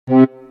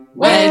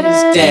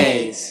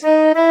Wednesdays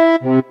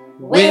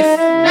with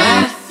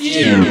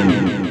Matthew.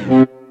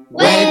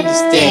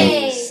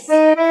 Wednesdays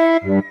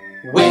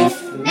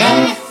with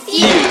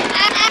Matthew.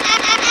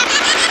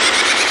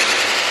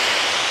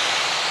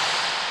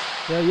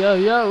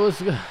 Yo,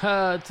 what's good?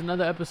 It's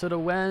another episode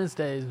of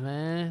Wednesdays,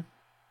 man.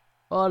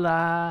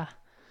 Hola.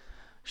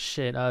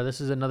 Shit, this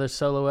is another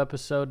solo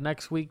episode.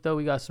 Next week, though,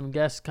 we got some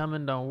guests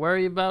coming. Don't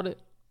worry about it.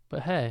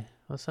 But hey,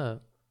 what's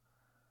up?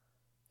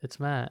 It's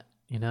Matt.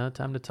 You know,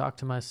 time to talk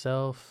to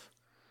myself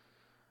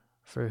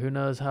for who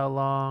knows how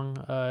long.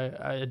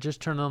 I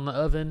just turned on the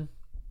oven,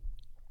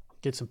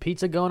 get some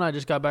pizza going. I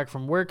just got back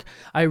from work.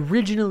 I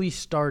originally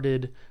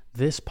started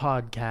this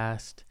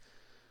podcast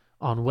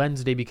on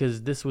Wednesday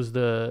because this was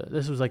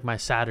like my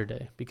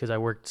Saturday, because I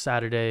worked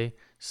Saturday,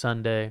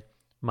 Sunday,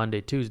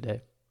 Monday,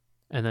 Tuesday.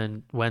 And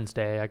then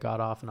Wednesday I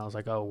got off and I was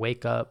like, oh,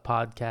 wake up,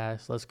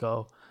 podcast, let's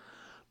go.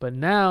 But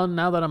now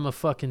that I'm a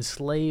fucking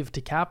slave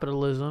to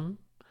capitalism,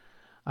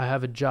 I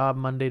have a job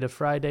Monday to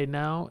Friday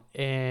now,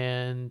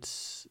 and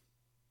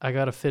I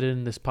got to fit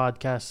in this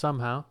podcast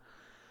somehow.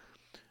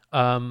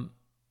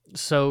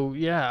 So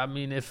yeah, I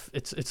mean, if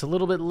it's a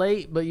little bit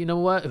late, but you know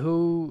what?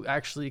 Who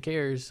actually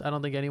cares? I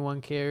don't think anyone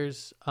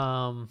cares.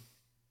 Because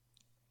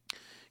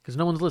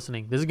no one's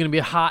listening. This is going to be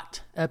a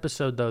hot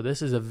episode, though.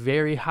 This is a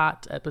very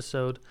hot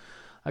episode.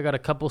 I got a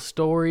couple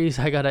stories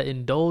I got to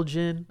indulge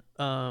in.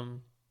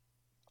 Also,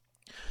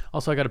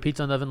 I got a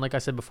pizza in the oven, like I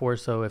said before,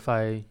 so if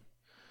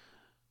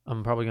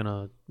I'm probably going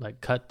to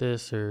like cut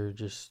this or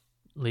just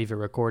leave it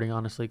recording,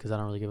 honestly, because I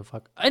don't really give a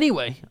fuck.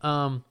 Anyway,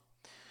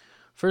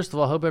 first of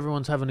all, I hope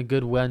everyone's having a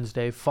good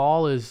Wednesday.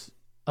 Fall is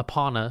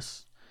upon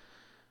us.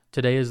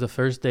 Today is the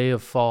first day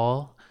of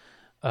fall.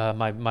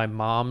 My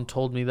mom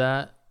told me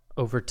that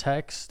over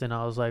text, and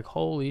I was like,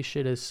 holy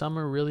shit, is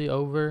summer really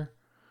over?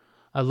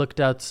 I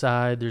looked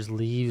outside, there's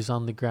leaves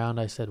on the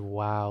ground. I said,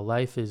 wow,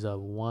 life is a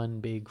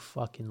one big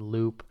fucking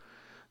loop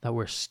that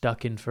we're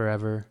stuck in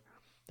forever,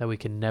 that we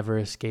can never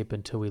escape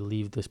until we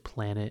leave this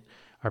planet.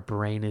 Our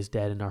brain is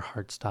dead and our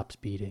heart stops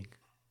beating.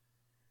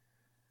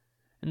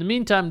 In the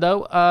meantime,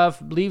 though,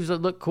 leaves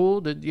that look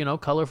cool,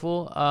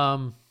 colorful.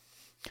 So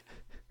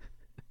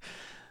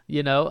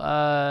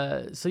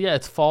yeah,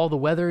 it's fall. The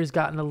weather has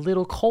gotten a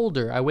little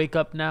colder. I wake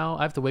up now.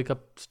 I have to wake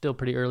up still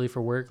pretty early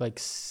for work, like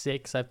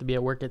 6. I have to be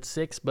at work at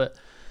 6, but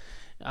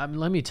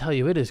let me tell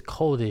you, it is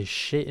cold as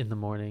shit in the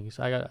morning.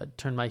 So I got to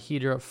turn my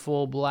heater up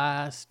full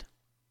blast.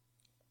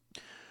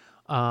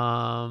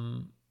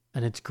 And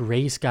it's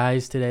gray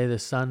skies today. The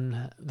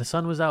sun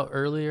was out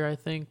earlier, I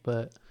think,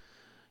 but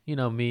you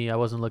know me, I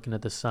wasn't looking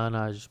at the sun.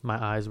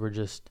 My eyes were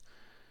just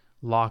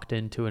locked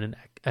into an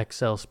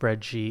Excel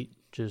spreadsheet,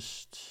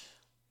 just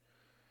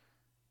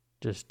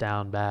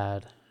down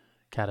bad,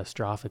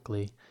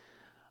 catastrophically.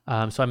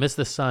 So I missed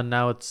the sun.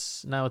 Now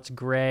it's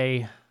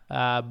gray.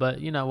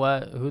 But you know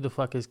what? Who the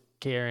fuck is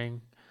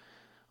caring?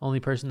 Only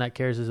person that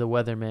cares is a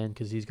weatherman,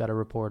 because he's got a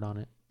report on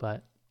it.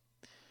 But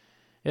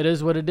it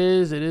is what it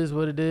is. It is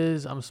what it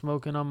is. I'm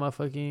smoking on my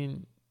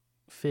fucking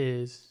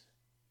fizz.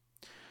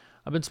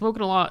 I've been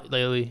smoking a lot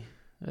lately.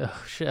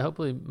 Oh, shit.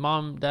 Hopefully,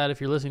 Mom, Dad, if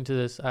you're listening to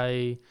this,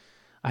 I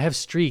have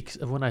streaks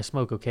of when I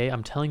smoke, okay?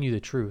 I'm telling you the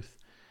truth.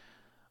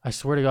 I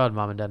swear to God,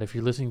 Mom and Dad, if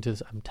you're listening to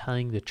this, I'm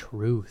telling the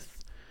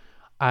truth.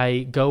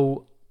 I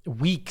go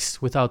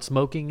weeks without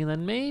smoking, and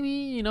then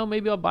maybe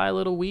I'll buy a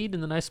little weed,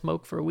 and then I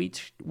smoke for a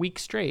week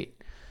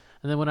straight.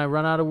 And then when I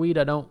run out of weed,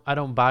 I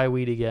don't buy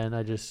weed again.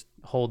 I just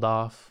hold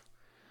off.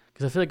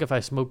 Because I feel like if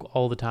I smoke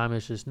all the time,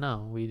 it's just,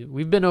 no.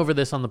 We've been over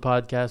this on the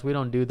podcast. We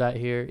don't do that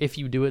here. If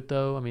you do it,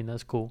 though, I mean,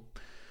 that's cool.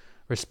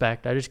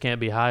 Respect. I just can't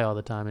be high all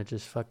the time. It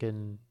just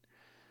fucking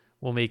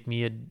will make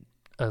me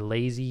a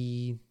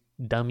lazy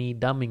dummy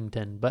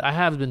dummington. But I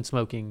have been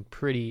smoking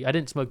I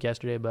didn't smoke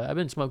yesterday, but I've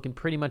been smoking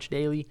pretty much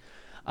daily.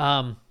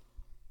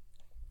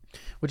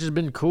 Which has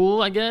been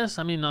cool, I guess.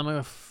 I mean, I'm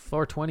a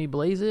 420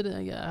 blaze it.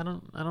 I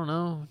don't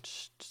know.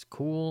 It's just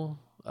cool.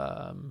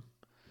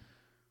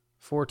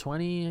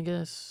 420, I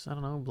guess. I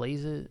don't know.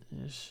 Blaze it.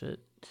 Shit.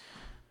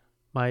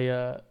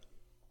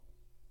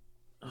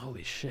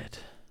 Holy shit.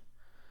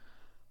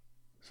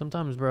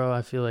 Sometimes, bro,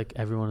 I feel like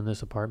everyone in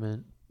this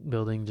apartment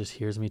building just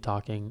hears me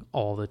talking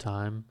all the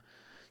time.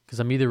 Because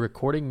I'm either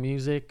recording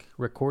music,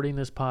 recording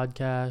this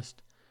podcast,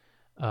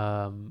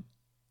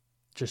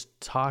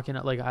 just talking.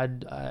 Like,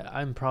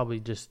 I'm probably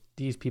just,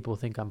 these people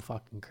think I'm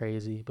fucking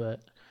crazy. But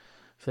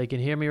if they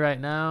can hear me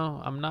right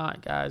now, I'm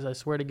not, guys. I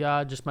swear to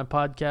God, just my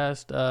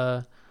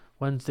podcast,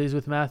 Wednesdays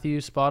with Matthew,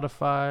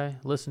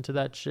 Spotify. Listen to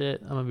that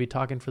shit. I'm going to be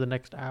talking for the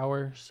next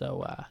hour.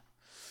 So,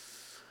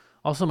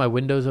 also my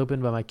window's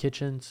open by my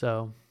kitchen.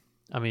 So,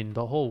 I mean,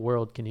 the whole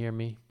world can hear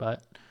me.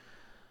 But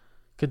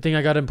good thing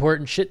I got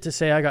important shit to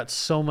say. I got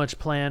so much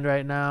planned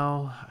right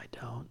now. I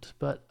don't.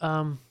 But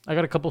I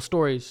got a couple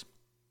stories.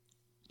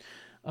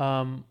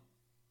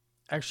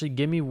 Actually,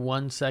 give me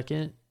 1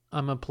 second.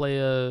 I'm going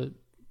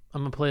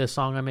to play a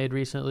song I made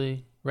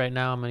recently. Right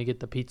now, I'm going to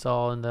get the pizza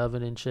all in the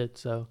oven and shit.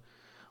 So,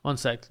 1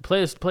 sec.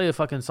 Play a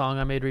fucking song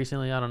I made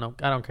recently. I don't know.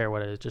 I don't care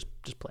what it is. Just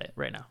play it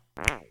right now.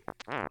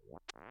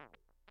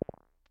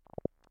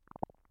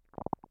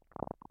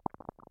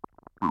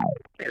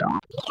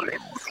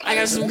 I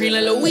got some green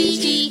like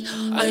Luigi.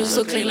 I am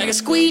so clean like a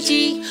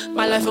squeegee.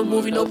 My life a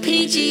movie, no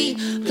PG.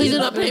 Please do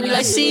not play me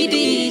like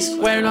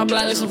CDs. Wearing all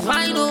black like some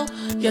vinyl.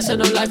 Yes, I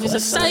know life is a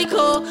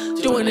cycle.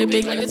 Doing it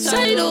big like a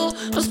title.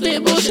 I'm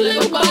spitting bullshit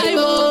like a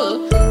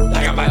Bible.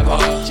 Like a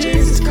Bible.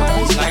 Jesus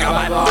Christ. Like a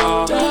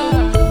Bible.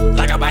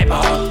 Like a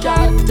Bible.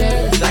 God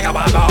damn. Like a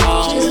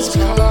Bible. Jesus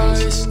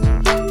Christ.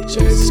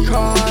 Jesus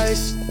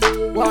Christ.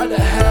 What the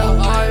hell?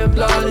 I am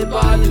blinded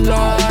by the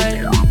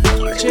light.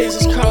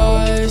 Jesus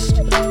Christ,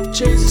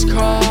 Jesus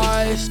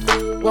Christ,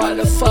 what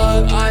the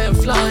fuck, I am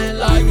flying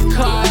like a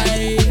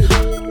kite.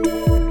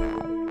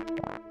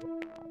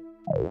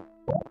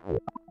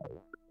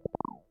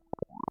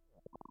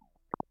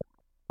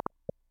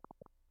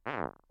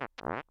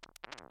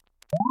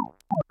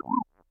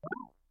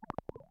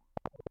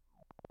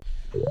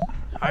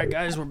 Alright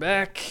guys, we're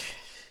back.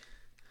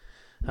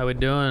 How we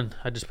doing?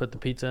 I just put the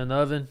pizza in the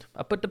oven.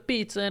 I put the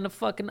pizza in the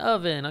fucking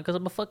oven because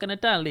I'm a fucking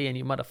Italian,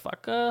 you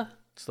motherfucker.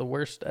 It's the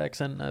worst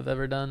accent I've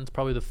ever done. It's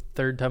probably the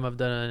third time I've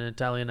done an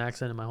Italian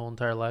accent in my whole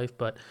entire life.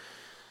 But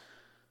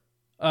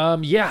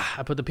yeah,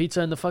 I put the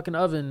pizza in the fucking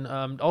oven.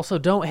 Also,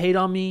 don't hate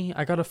on me.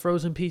 I got a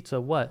frozen pizza.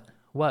 What,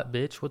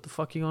 bitch? What the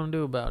fuck you gonna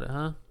do about it,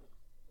 huh?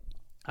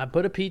 I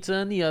put a pizza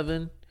in the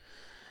oven,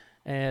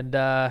 and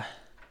I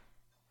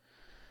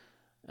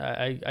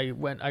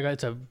got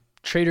it's a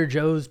Trader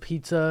Joe's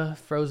pizza,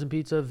 frozen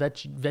pizza,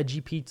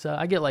 veggie pizza.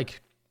 I get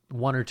like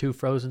 1 or 2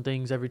 frozen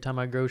things every time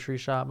I grocery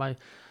shop.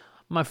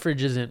 My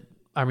fridge isn't,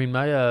 I mean,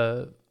 my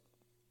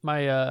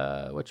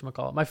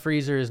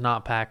freezer is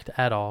not packed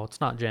at all.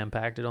 It's not jam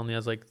packed. It only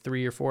has like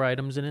 3 or 4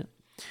 items in it.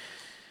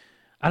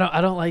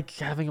 I don't like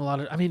having a lot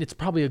of, I mean, it's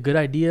probably a good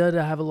idea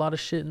to have a lot of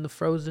shit in the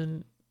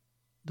shits,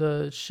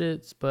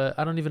 but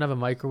I don't even have a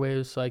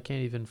microwave, so I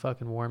can't even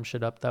fucking warm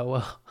shit up that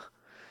well.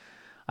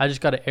 I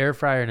just got an air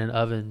fryer and an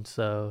oven,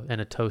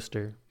 and a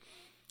toaster,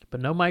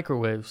 but no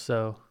microwave.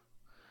 So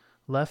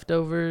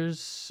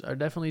leftovers are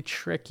definitely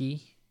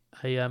tricky.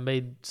 I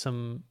made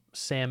some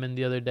salmon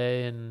the other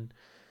day, and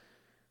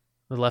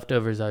the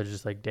leftovers, I was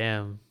just like,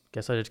 damn,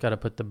 guess I just got to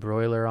put the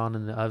broiler on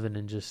in the oven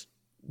and just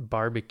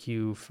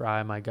barbecue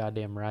fry my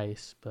goddamn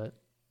rice. But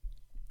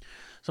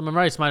so my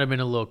rice might have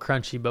been a little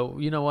crunchy, but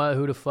you know what?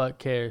 Who the fuck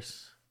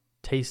cares?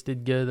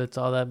 Tasted good. That's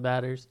all that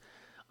matters.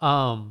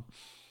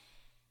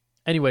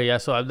 Anyway, yeah,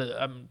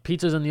 so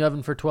pizza's in the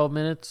oven for 12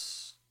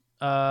 minutes.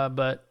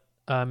 But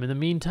in the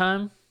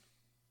meantime,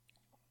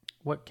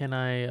 what can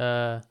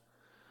I...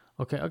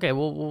 Okay.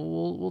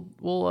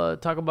 We'll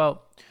talk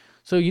about.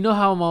 So you know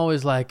how I'm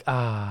always like,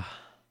 I'm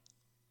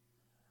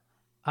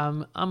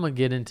gonna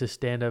get into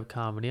stand-up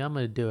comedy. I'm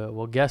gonna do it.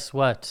 Well, guess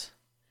what?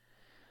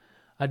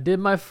 I did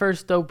my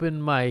first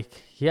open mic.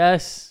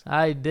 Yes,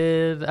 I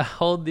did.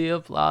 Hold the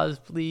applause,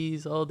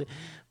 please.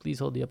 Please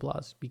hold the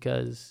applause,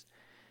 because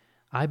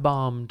I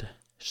bombed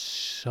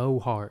so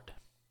hard.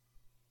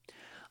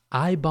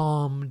 I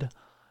bombed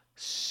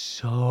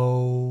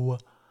so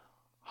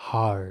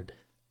hard.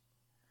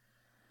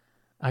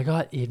 I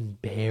got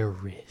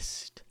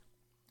embarrassed.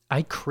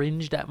 I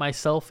cringed at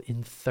myself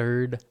in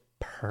third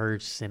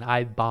person.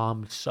 I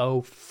bombed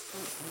so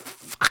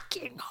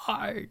fucking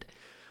hard.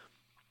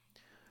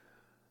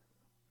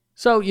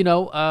 So,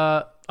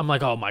 I'm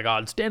like, oh my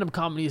God, stand-up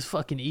comedy is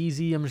fucking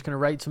easy. I'm just going to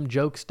write some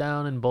jokes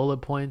down and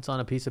bullet points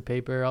on a piece of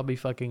paper. I'll be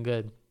fucking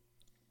good.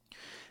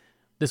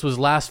 This was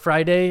last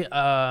Friday.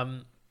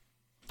 I'm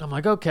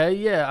like, okay,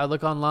 yeah. I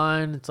look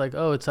online. It's like,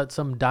 oh, it's at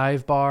some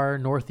dive bar,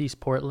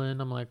 Northeast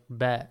Portland. I'm like,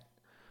 bet.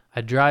 I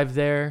drive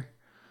there.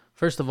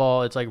 First of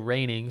all, it's like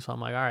raining, so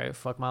I'm like, all right,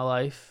 fuck my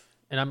life.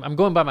 And I'm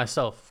going by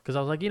myself because I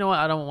was like, you know what?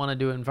 I don't want to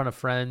do it in front of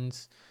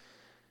friends.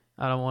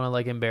 I don't want to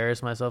like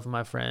embarrass myself and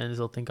my friends.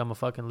 They'll think I'm a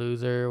fucking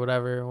loser,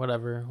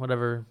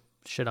 whatever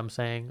shit I'm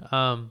saying. So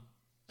I'm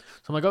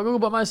like, I'll go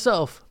by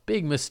myself.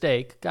 Big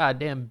mistake.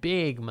 Goddamn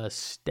big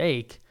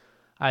mistake.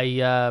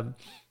 Going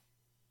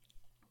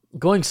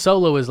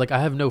solo is like, I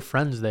have no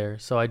friends there.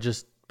 So I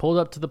just pulled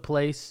up to the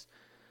place,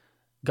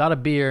 got a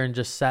beer, and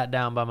just sat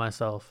down by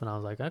myself. And I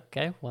was like,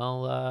 okay,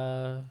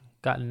 well,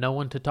 got no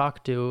one to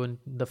talk to. And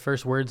the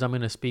first words I'm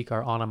going to speak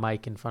are on a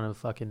mic in front of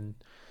fucking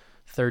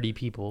 30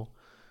 people.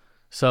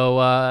 So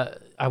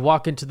I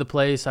walk into the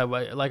place.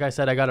 Like I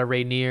said, I got a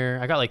Rainier.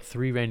 I got like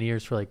 3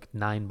 Rainiers for like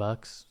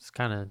 $9. It's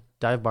kind of,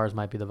 dive bars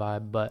might be the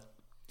vibe. But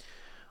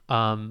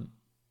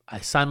I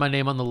signed my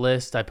name on the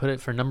list. I put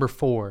it for number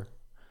 4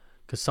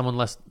 because someone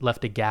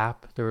left a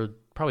gap. There were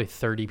probably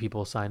 30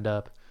 people signed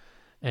up.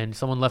 And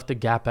someone left a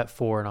gap at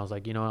 4, and I was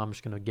like, you know what? I'm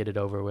just going to get it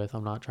over with.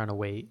 I'm not trying to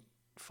wait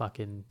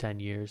fucking 10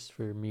 years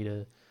for me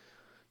to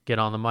get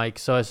on the mic.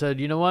 So I said,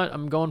 you know what?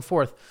 I'm going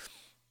 4th.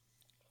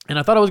 And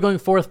I thought I was going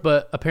 4th,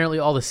 but apparently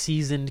all the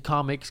seasoned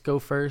comics go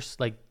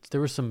first. Like,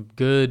 there were some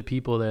good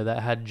people there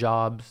that had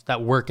jobs,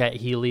 that work at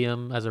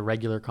Helium as a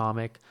regular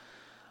comic,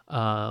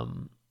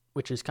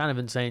 which is kind of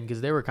insane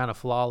because they were kind of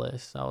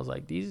flawless. I was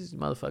like, these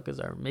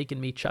motherfuckers are making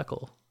me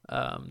chuckle.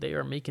 They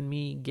are making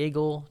me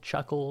giggle,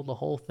 chuckle, the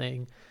whole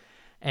thing.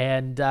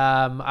 And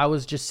I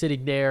was just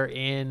sitting there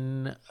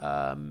in,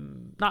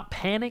 not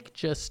panic,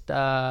 just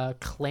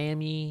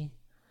clammy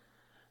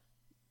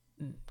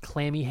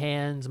clammy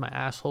hands. My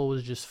asshole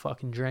was just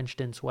fucking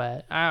drenched in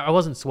sweat. I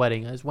wasn't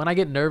sweating. When I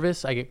get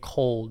nervous, I get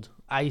cold,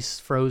 ice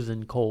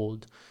frozen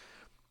cold.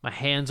 My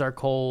hands are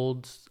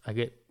cold. I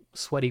get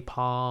sweaty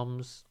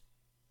palms.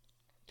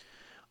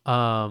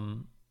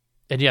 And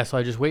yeah, so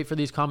I just wait for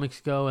these comics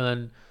to go, and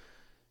then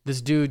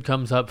this dude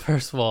comes up.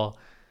 First of all,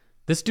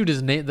 this dude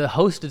is the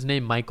host is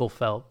named Michael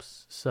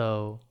Phelps.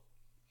 So,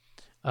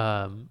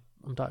 I'm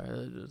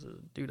talking. There's a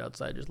dude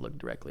outside just looked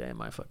directly at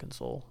my fucking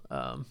soul.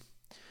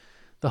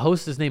 The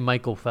host is named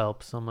Michael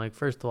Phelps. I'm like,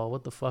 first of all,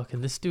 what the fuck?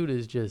 And this dude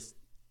is just,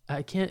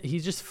 I can't.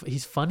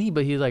 He's funny,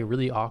 but he's like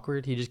really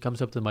awkward. He just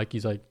comes up to the mic.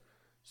 He's like,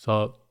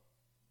 "Sup?"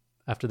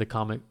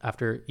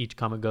 After each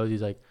comic goes,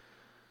 he's like,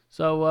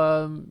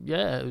 "So,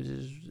 yeah."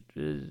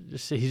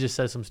 He just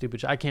says some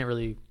stupid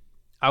shit.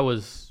 I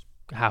was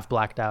half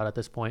blacked out at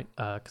this point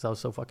because I was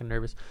so fucking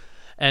nervous.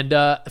 And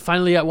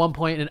finally, at one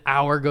point, an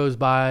hour goes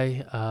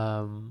by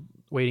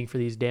waiting for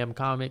these damn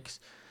comics.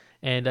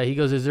 And he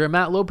goes, "Is there a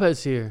Matt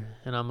Lopez here?"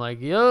 And I'm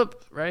like,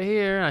 "Yup, right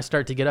here." And I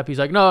start to get up. He's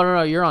like,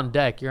 No, you're on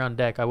deck. You're on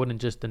deck. I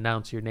wouldn't just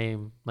announce your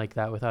name like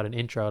that without an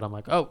intro." And I'm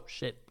like, "Oh,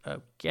 shit.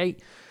 Okay."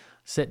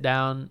 Sit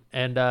down.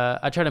 And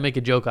I try to make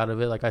a joke out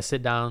of it. Like, I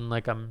sit down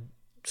like I'm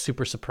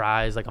super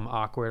surprised, like I'm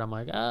awkward. I'm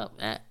like, "Oh,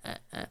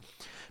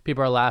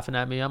 People are laughing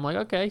at me. I'm like,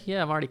 okay,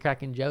 yeah, I'm already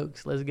cracking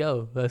jokes. Let's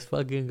go. Let's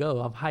fucking go.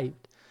 I'm hyped.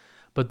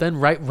 But then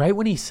right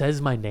when he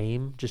says my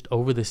name, just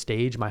over the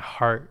stage, my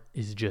heart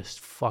is just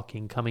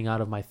fucking coming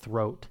out of my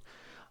throat.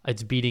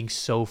 It's beating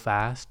so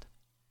fast.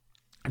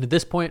 And at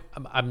this point,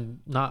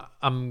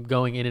 I'm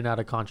going in and out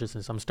of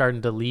consciousness. I'm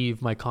starting to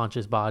leave my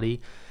conscious body,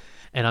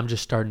 and I'm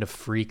just starting to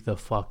freak the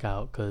fuck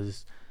out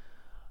because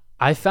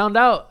I found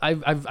out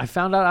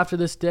after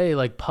this day,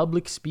 like,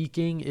 public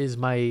speaking is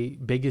my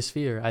biggest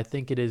fear. I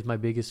think it is my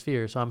biggest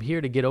fear. So I'm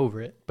here to get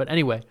over it. But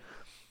anyway,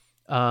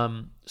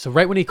 so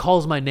right when he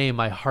calls my name,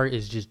 my heart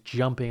is just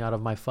jumping out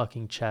of my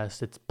fucking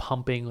chest. It's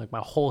pumping, like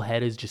my whole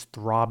head is just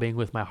throbbing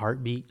with my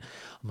heartbeat.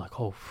 I'm like,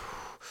 oh,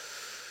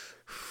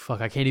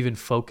 fuck, I can't even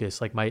focus.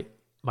 Like my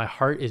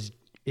heart is,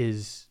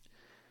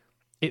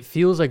 it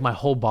feels like my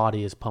whole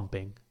body is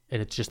pumping,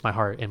 and it's just my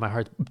heart, and my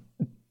heart's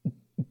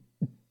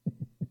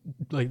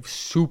like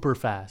super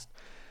fast.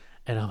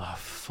 And I'm like,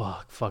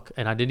 fuck.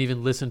 And I didn't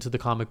even listen to the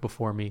comic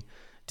before me.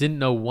 Didn't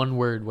know one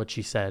word what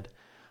she said.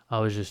 I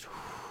was just,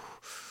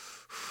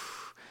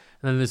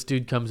 and then this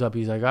dude comes up.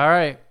 He's like, "All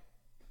right,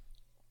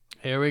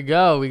 here we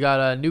go. We got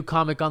a new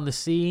comic on the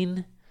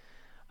scene.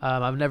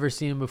 I've never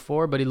seen him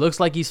before, but he looks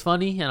like he's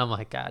funny." And I'm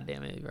like, "God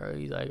damn it, bro."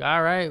 He's like,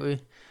 "All right, we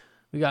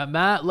got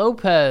Matt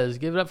Lopez.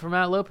 Give it up for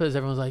Matt Lopez."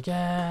 Everyone's like,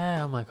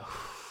 "Yeah." I'm like, oh,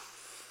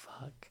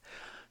 fuck.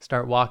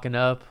 Start walking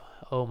up.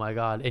 Oh my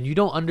God. And you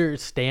don't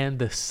understand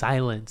the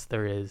silence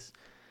there is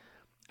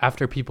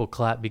after people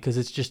clap, because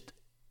it's just,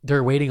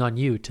 they're waiting on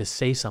you to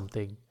say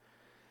something.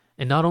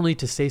 And not only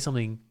to say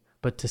something,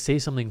 but to say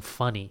something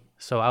funny.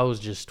 So I was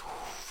just,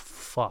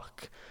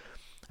 fuck.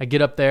 I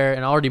get up there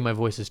and already my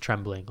voice is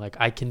trembling. Like,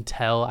 I can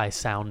tell I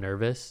sound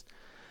nervous.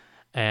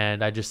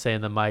 And I just say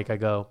in the mic, I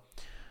go,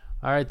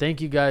 "All right,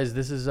 thank you guys.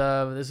 This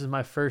is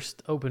my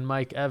first open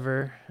mic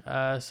ever."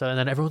 And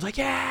then everyone's like,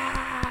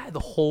 "Yeah." The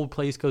whole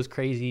place goes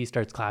crazy,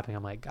 starts clapping.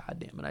 I'm like, "God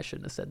damn it, I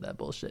shouldn't have said that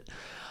bullshit."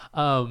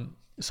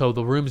 So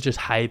the room's just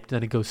hyped,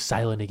 then it goes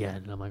silent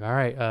again. And I'm like, all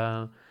right,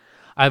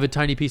 I have a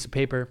tiny piece of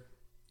paper.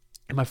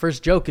 And my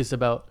first joke is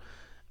about,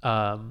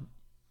 what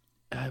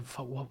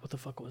the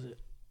fuck was it?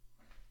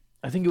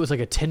 I think it was like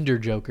a Tinder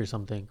joke or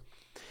something.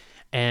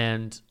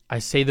 And I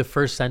say the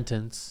first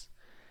sentence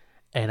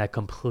and I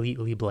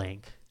completely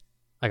blank.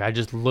 Like, I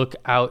just look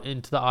out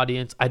into the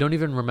audience. I don't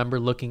even remember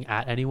looking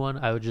at anyone.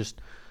 I would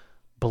just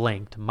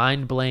blanked,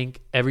 mind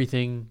blank,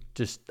 everything.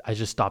 I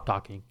just stopped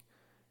talking.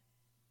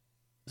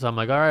 So I'm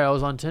like, all right, I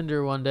was on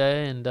Tinder one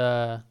day, and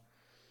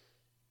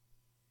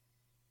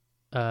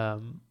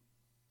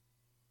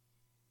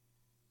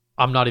I'm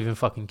not even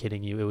fucking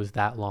kidding you. It was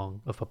that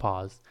long of a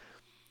pause.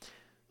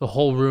 The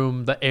whole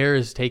room, the air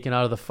is taken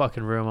out of the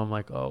fucking room. I'm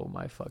like, oh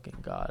my fucking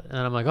God. And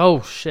then I'm like,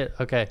 oh shit,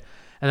 okay.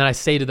 And then I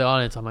say to the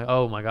audience, I'm like,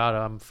 oh my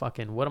God,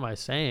 what am I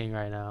saying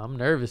right now? I'm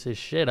nervous as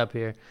shit up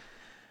here.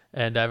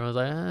 And everyone's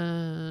like,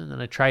 and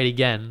then I try it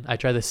again. I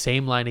try the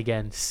same line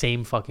again,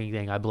 same fucking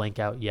thing. I blank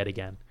out yet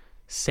again.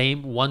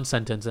 Same one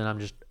sentence, and I'm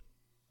just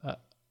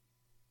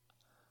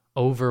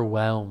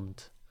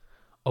overwhelmed.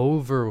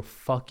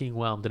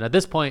 Over-fucking-whelmed. And at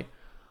this point,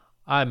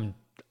 I'm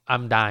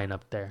dying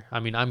up there. I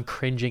mean, I'm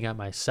cringing at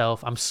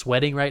myself. I'm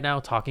sweating right now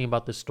talking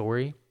about this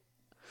story.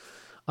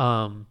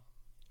 And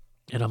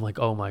I'm like,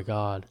 oh my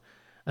God.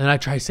 And then I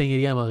try saying it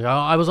again. I was like, oh,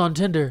 I was on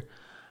Tinder.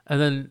 And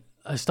then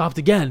I stopped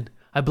again.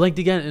 I blinked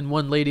again, and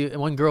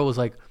one girl was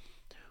like,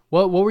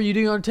 what were you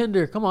doing on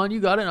Tinder? Come on, you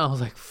got it. And I was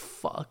like,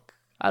 fuck,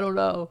 I don't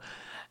know.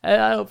 And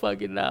I don't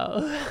fucking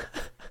know.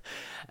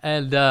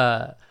 And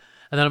then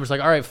I'm just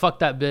like, all right, fuck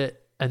that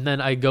bit. And then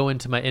I go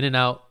into my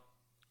In-N-Out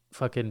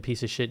fucking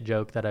piece of shit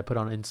joke that I put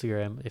on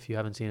Instagram. If you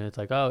haven't seen it, it's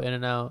like, oh,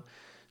 In-N-Out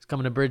It's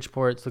coming to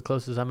Bridgeport. It's the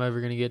closest I'm ever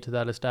going to get to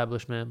that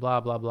establishment. Blah,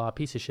 blah, blah.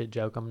 Piece of shit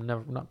joke. I'm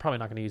probably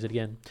not going to use it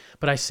again.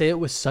 But I say it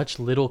with such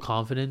little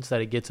confidence that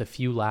it gets a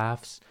few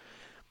laughs.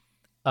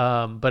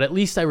 But at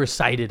least I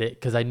recited it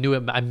because I knew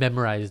it. I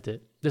memorized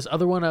it. This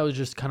other one, I was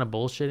just kind of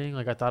bullshitting.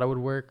 Like I thought it would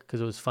work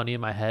because it was funny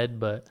in my head,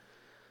 but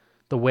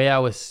the way I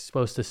was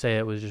supposed to say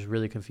it was just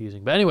really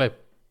confusing. But anyway,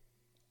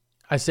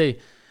 I say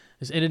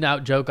this in and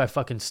out joke. I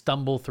fucking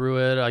stumble through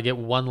it. I get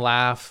one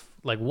laugh,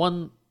 like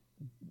one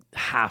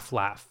half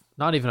laugh,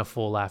 not even a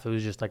full laugh. It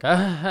was just like,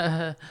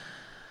 oh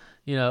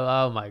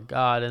my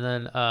God. And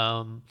then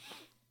I'm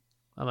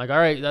like, all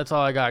right, that's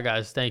all I got,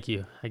 guys. Thank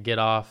you. I get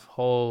off.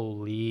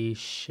 Holy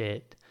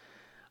shit.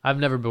 I've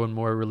never been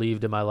more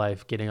relieved in my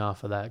life getting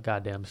off of that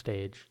goddamn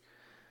stage.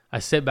 I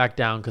sit back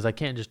down because I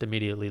can't just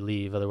immediately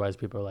leave. Otherwise,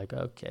 people are like,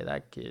 okay,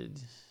 that kid,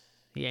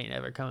 he ain't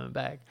ever coming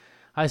back.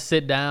 I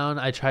sit down.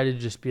 I try to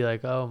just be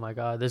like, oh, my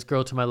God. This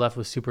girl to my left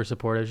was super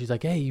supportive. She's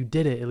like, hey, you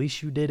did it. At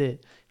least you did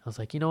it. I was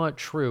like, you know what?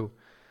 True.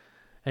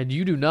 And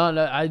you do not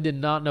know. I did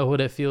not know what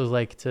it feels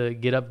like to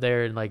get up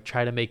there and like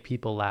try to make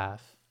people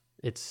laugh.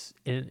 It's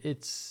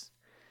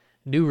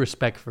new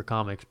respect for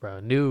comics, bro.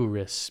 New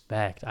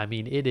respect. I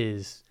mean, it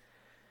is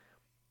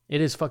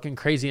fucking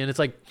crazy. And it's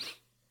like,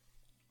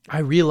 I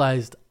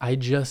realized I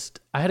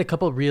had a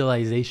couple of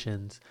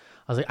realizations.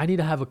 I was like, I need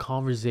to have a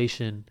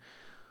conversation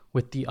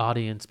with the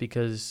audience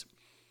because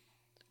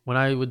when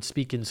I would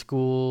speak in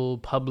school,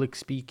 public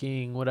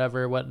speaking,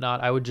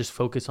 whatnot, I would just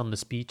focus on the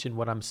speech and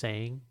what I'm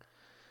saying,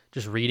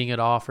 just reading it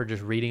off or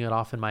just reading it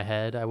off in my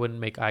head. I wouldn't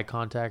make eye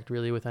contact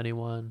really with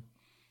anyone.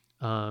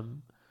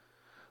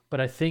 But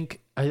I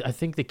think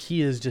the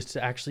key is just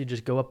to actually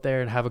just go up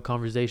there and have a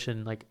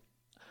conversation. Like,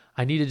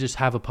 I need to just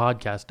have a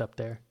podcast up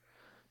there.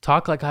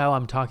 Talk like how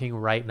I'm talking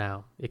right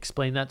now.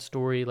 Explain that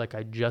story like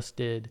I just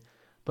did,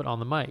 but on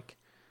the mic.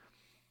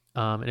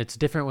 And it's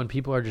different when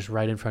people are just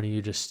right in front of you,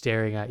 just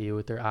staring at you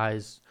with their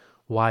eyes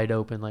wide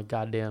open like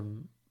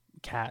goddamn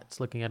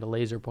cats looking at a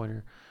laser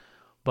pointer.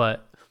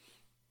 But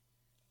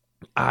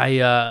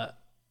I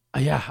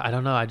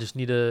don't know. I just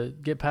need to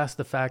get past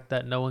the fact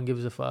that no one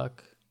gives a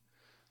fuck.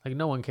 Like,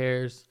 no one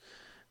cares,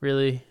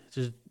 really.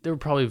 Just there were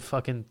probably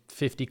fucking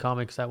 50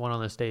 comics that went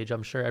on the stage.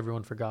 I'm sure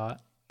everyone forgot.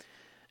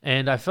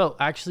 And I felt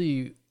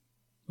actually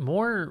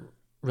more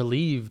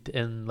relieved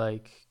and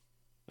like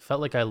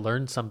felt like I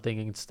learned something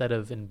instead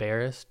of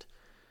embarrassed.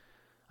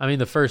 I mean,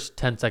 the first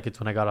 10 seconds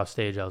when I got off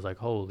stage, I was like,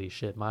 holy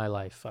shit, my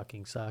life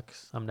fucking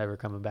sucks. I'm never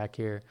coming back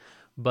here.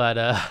 But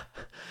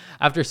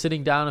after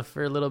sitting down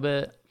for a little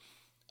bit,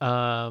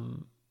 I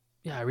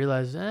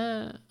realized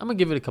I'm going to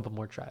give it a couple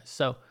more tries.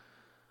 So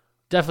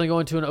definitely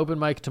going to an open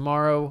mic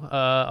tomorrow.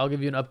 I'll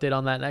give you an update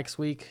on that next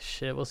week.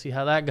 Shit, we'll see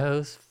how that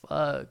goes.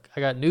 Fuck. I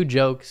got new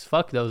jokes.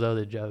 Fuck those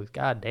other jokes.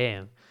 God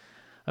damn.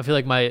 I feel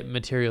like my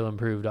material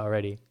improved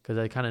already because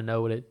I kind of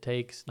know what it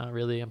takes. Not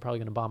really. I'm probably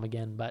going to bomb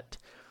again. But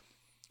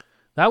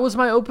that was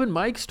my open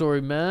mic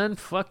story, man.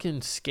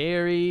 Fucking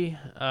scary.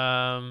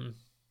 And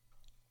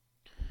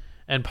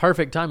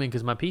perfect timing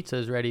because my pizza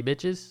is ready,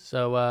 bitches.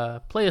 So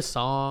play a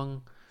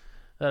song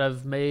that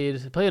I've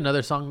made. Play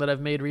another song that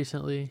I've made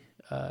recently.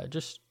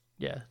 Just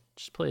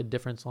play a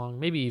different song.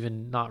 Maybe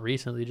even not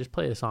recently. Just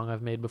play a song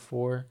I've made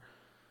before.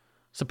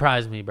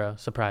 Surprise me, bro.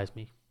 Surprise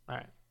me. All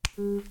right.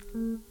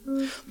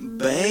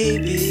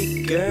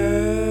 Baby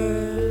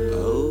girl,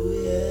 oh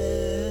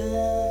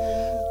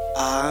yeah,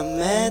 I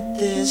met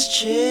this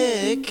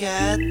chick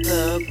at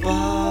the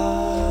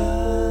bar.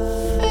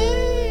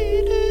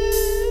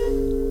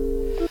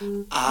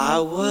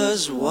 I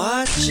was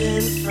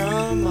watching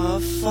from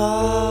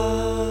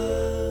afar.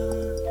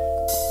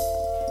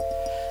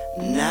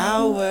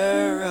 Now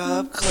we're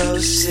up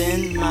close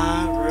in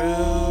my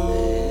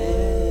room.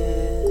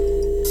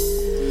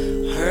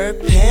 Her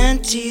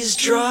panties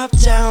drop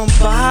down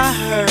by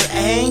her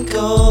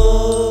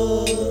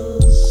ankles.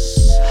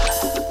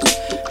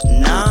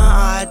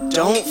 Nah, I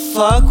don't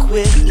fuck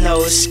with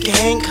no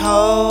skank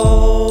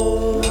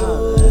hoe.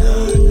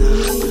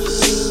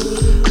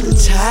 The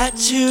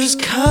tattoos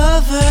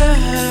cover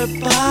her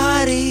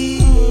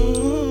body.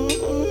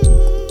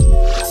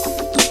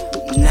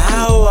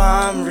 Now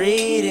I'm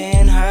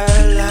reading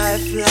her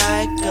life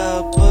like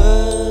a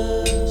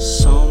book.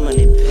 So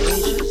many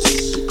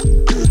pages.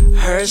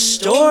 Her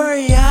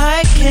story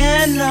I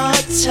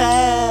cannot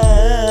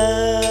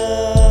tell,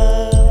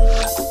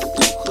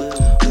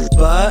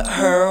 but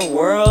her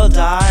world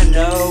I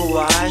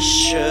know I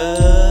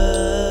should.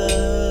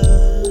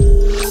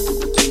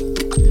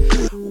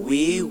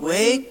 We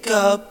wake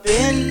up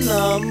in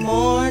the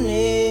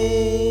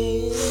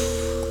morning.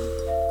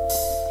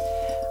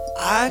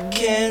 I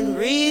can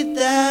read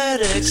that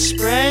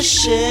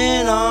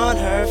expression on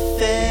her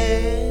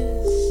face.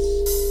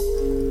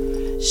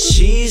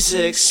 She's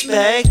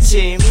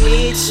expecting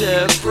me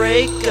to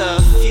break a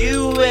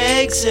few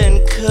eggs and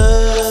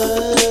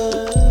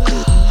cook.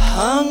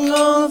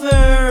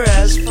 Hungover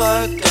as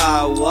fuck,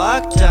 I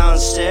walked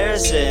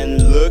downstairs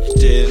and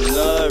looked in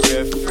the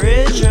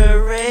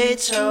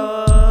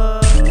refrigerator.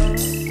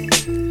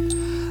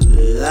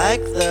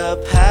 Like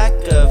the pack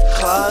of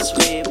claws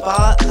we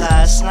bought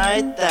last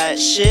night, that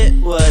shit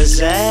was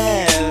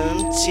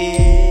empty.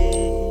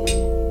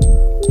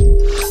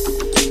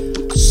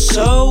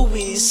 So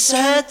we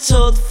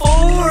settled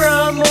for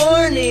a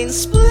morning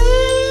split,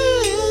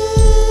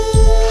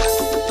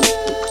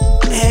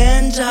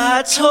 and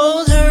I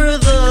told her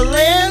the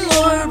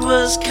landlord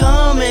was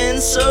coming,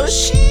 so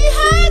she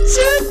had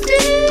to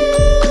dip.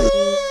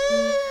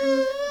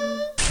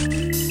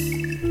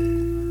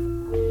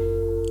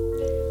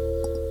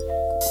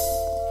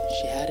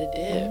 She had a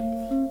dip.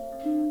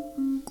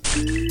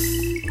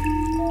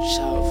 Just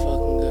how it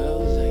fucking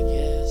goes, I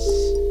guess.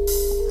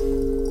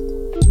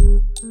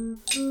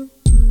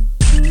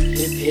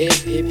 Hip hip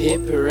hip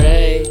hip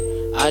hooray,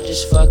 I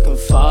just fucking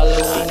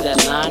following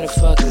that line of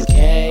fucking K.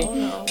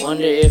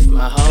 Wonder if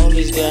my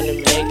homie's gonna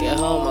make it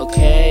home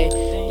okay.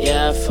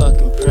 Yeah, I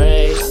fucking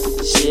pray.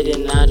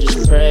 Sitting, I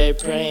just pray.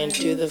 Praying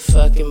to the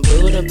fucking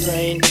Buddha,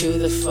 praying to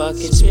the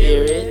fucking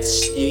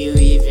spirits. Do you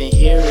even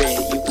hear it?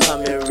 You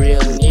coming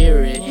real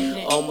near it.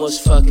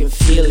 Almost fucking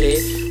feel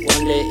it.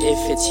 Wonder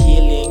if it's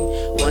healing.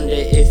 Wonder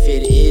if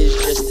it is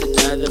just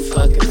another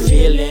fucking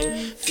feeling.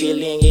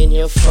 Feeling in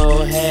your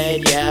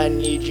forehead. Yeah, I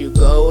need you.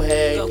 Go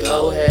ahead and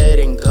go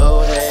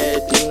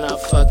ahead. Do not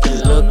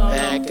fucking look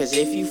back. Cause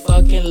if you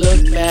fucking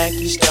look back,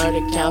 you start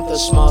to count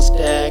those small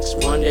stacks.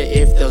 Wonder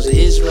if those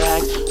is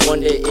racks.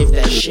 Wonder if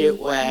that shit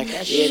whack.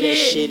 Yeah, that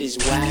shit is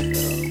whack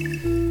though.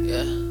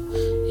 Yeah,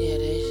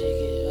 that shit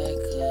is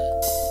whack.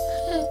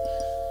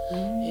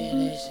 Yeah,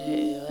 that shit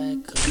is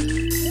whack.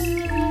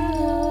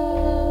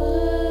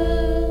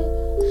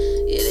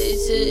 Yeah, that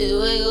shit is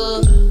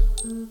whack.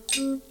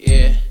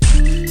 Yeah.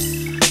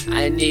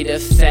 I need a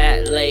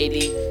fat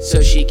lady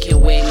so she can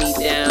weigh me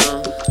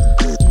down.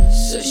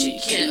 So she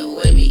can't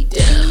weigh me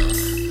down.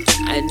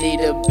 I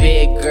need a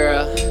big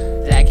girl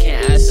that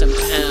can add some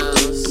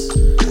pounds.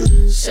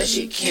 So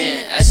she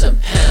can't add some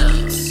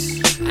pounds.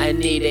 I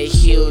need a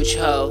huge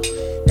hoe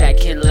that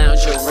can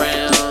lounge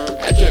around.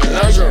 I can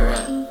lounge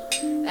around.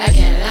 I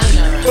can lounge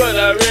around. But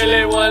I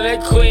really want a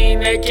queen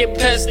that can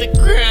pass the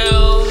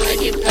crown. That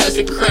can pass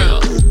the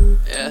crown.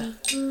 Yeah.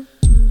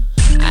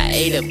 I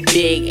ate a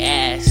big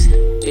ass,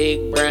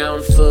 big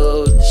brown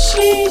food.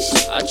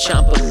 Sheesh. I'll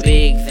chomp a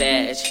big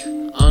veg,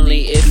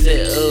 only if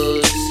it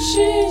ooze.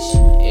 Sheesh.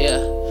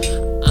 Yeah,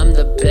 I'm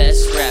the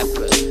best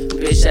rapper.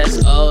 Bitch, that's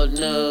old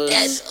news.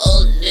 That's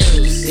old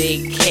news.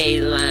 Big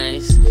K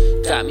lines,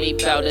 got me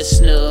bout to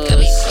snooze. Got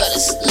me bout to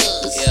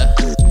snooze. Yeah.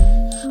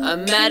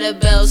 I'm mad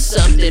about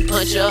something,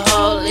 punch a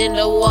hole in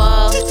the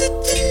wall.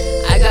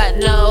 I got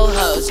no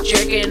hoes,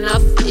 jerking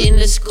off in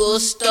the school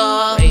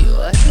stall. Wait,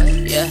 what?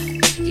 Yeah.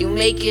 You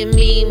making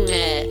me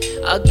mad,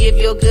 I'll give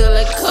your girl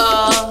a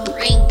call.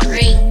 Ring,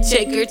 ring.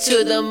 Take her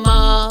to the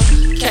mall,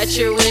 catch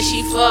her when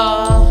she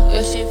fall.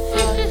 When she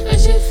fall, when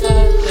she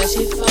fall, when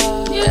she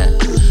fall. Yeah,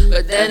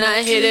 but then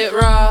I hit it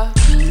raw,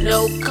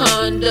 no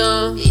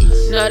condom,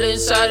 not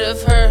inside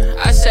of her.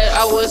 I said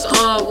I was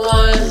on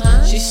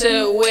one. She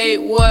said, wait,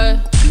 what?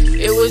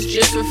 It was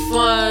just for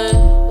fun.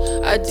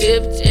 I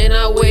dipped and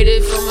I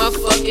waited for my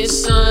fucking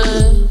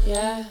son.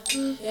 Yeah,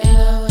 yeah,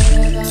 I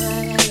waited for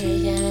my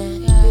vacation.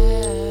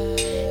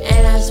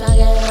 And I'm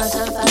smoking on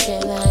some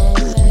fucking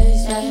vibes.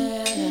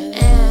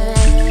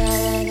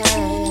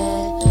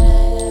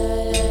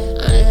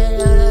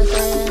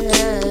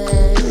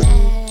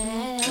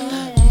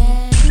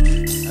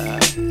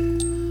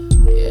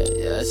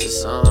 Yeah, that's a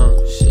song.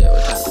 Shit,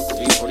 what time?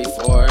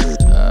 3:44.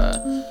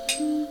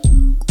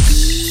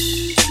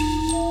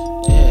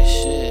 Yeah,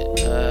 shit.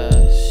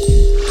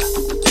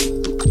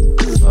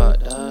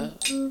 Fucked up.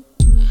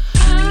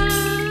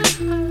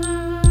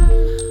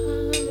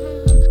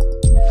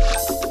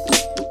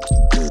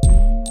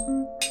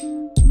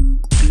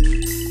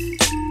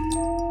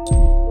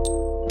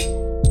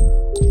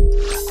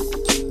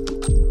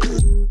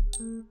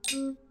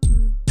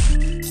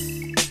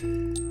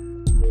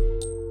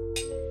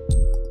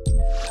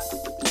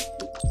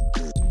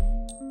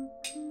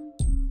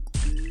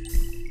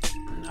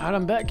 Alright,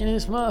 I'm back in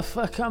this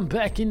motherfucker. I'm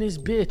back in this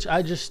bitch.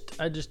 I just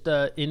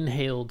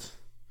inhaled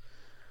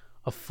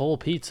a full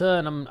pizza,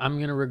 and I'm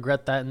gonna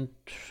regret that in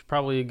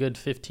probably a good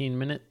 15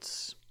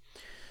 minutes.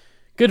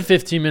 Good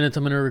 15 minutes.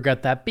 I'm gonna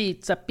regret that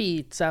pizza,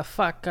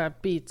 fucker,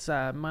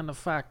 pizza,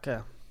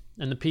 motherfucker.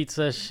 And the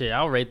pizza shit,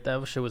 I'll rate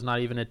that. Shit was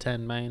not even a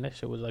 10, man. That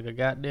shit was like a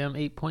goddamn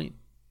 8 point.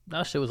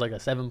 That shit was like a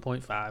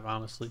 7.5,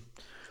 honestly.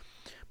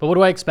 But what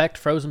do I expect?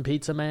 Frozen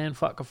pizza, man.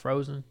 Fuck the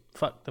frozen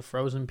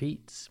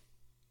pizzas.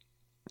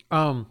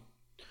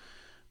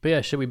 But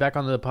yeah, should we back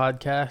onto the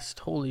podcast?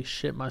 Holy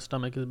shit, my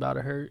stomach is about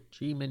to hurt.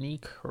 Gee,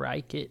 Monique,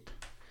 Rike it.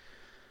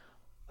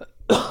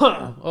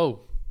 Oh,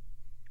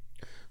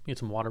 get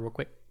some water real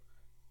quick.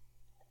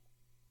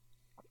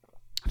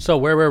 So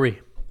where were we?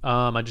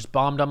 I just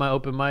bombed on my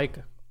open mic.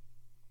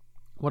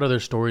 What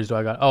other stories do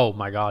I got? Oh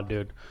my god,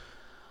 dude.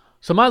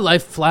 So my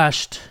life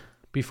flashed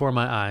before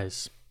my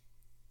eyes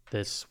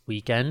this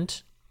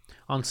weekend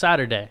on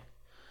Saturday.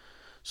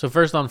 So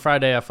first on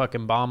Friday, I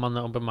fucking bomb on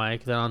the open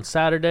mic. Then on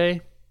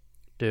Saturday,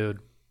 dude,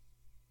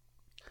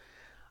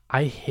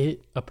 I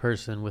hit a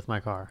person with my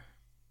car.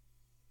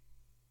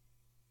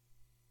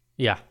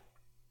 Yeah.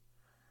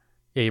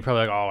 Yeah, you're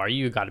probably like, oh,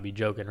 you got to be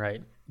joking,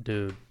 right?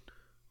 Dude.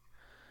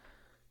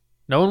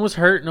 No one was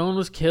hurt. No one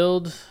was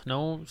killed.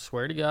 No,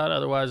 swear to God.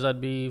 Otherwise, I'd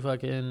be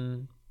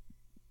fucking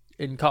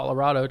in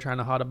Colorado trying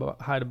to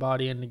hide a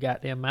body in the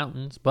goddamn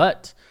mountains.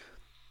 But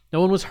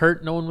no one was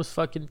hurt. No one was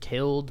fucking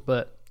killed.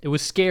 But it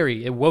was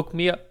scary. It woke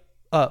me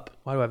up.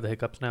 Why do I have the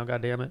hiccups now?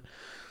 God damn it.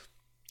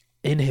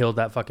 Inhaled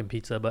that fucking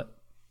pizza, but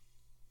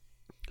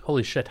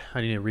holy shit.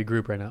 I need to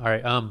regroup right now. All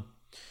right.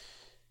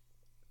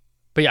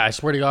 But yeah, I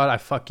swear to God,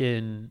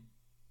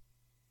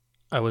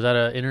 I was at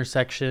an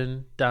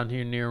intersection down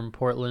here near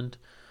Portland.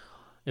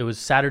 It was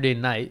Saturday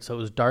night, so it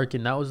was dark,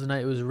 and that was the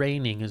night it was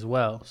raining as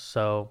well.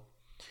 So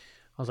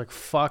I was like,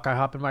 fuck, I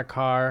hop in my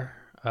car.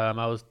 I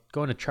was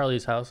going to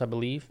Charlie's house, I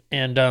believe.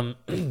 And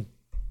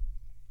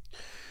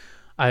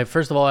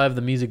first of all, I have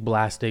the music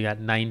blasting at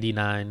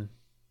 99.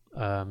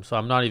 So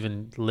I'm not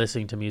even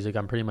listening to music.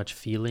 I'm pretty much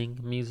feeling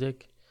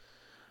music.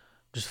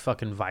 Just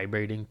fucking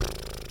vibrating.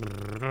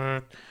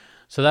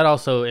 So that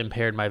also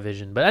impaired my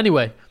vision. But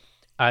anyway,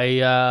 I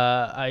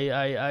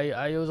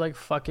was like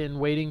fucking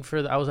waiting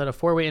I was at a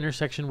 4-way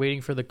intersection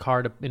waiting for the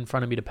car in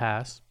front of me to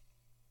pass.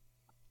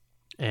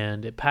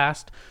 And it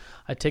passed.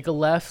 I take a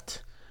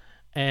left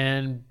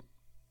and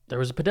there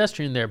was a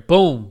pedestrian there.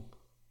 Boom.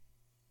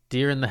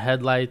 Deer in the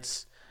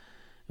headlights.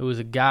 It was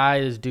a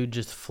guy. This dude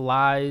just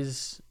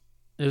flies.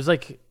 It was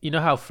like, you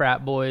know how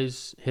frat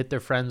boys hit their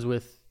friends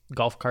with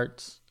golf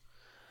carts?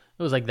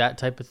 It was like that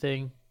type of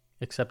thing,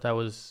 except I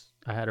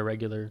had a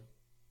regular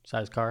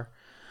size car.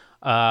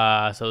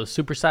 So it was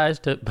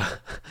supersized.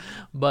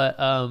 But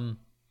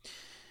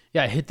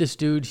yeah, I hit this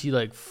dude. He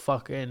like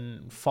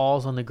fucking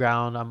falls on the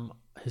ground.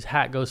 His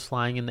hat goes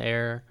flying in the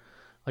air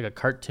like a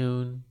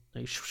cartoon.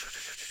 Like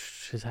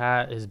his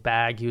hat, his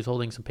bag. He was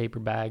holding some paper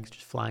bags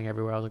just flying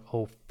everywhere. I was like,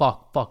 oh,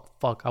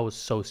 fuck. I was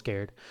so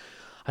scared.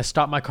 I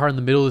stopped my car in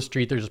the middle of the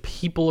street. There's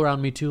people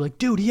around me too. Like,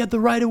 dude, he had the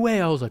right of way.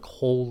 I was like,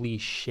 holy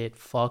shit,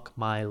 fuck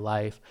my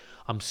life.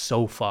 I'm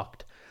so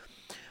fucked.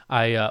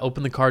 I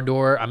open the car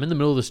door. I'm in the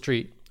middle of the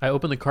street. I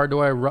open the car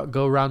door. I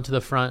go around to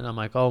the front. And I'm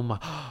like, oh my,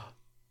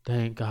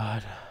 thank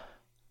God.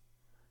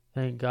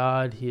 Thank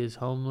God he is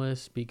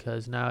homeless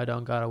because now I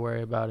don't got to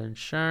worry about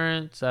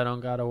insurance. I don't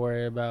got to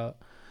worry about...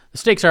 The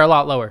stakes are a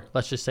lot lower.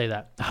 Let's just say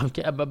that.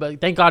 But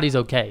thank God he's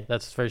okay.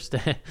 That's the first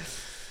thing.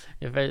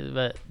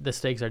 But the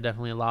stakes are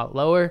definitely a lot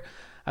lower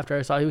after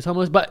I saw he was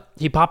homeless. But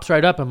he pops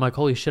right up. I'm like,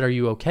 holy shit, are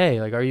you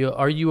okay? Like, are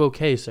you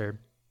okay, sir?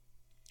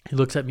 He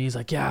looks at me. He's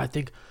like, yeah, I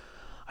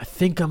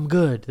think I'm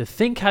good. The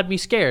think had me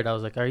scared. I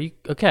was like, are you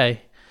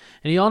okay?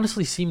 And he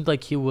honestly seemed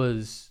like he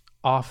was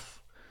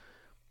off.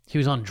 He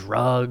was on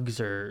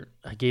drugs, or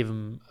I gave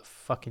him a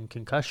fucking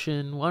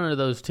concussion. One of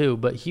those two.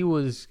 But he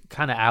was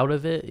kind of out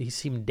of it. He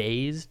seemed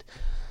dazed.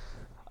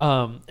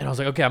 And I was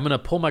like, okay, I'm going to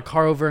pull my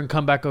car over and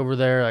come back over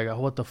there. Like,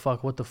 what the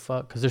fuck?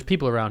 Because there's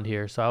people around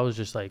here. So I was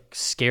just like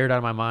scared out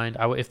of my mind.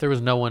 If there was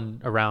no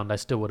one around, I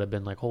still would have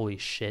been like, holy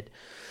shit.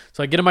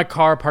 So I get in my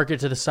car, park it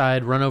to the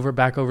side, run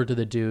back over to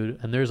the dude.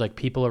 And there's like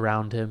people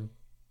around him.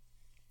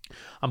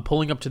 I'm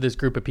pulling up to this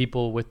group of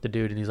people with the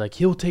dude. And he's like,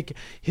 he'll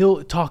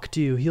talk to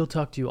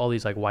you. All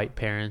these like white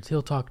parents,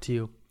 he'll talk to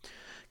you.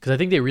 Because I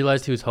think they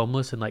realized he was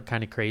homeless and like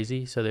kind of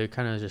crazy. So they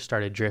kind of just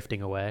started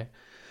drifting away.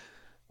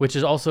 Which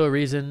is also a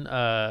reason,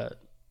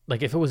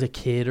 like if it was a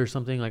kid or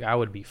something, like I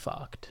would be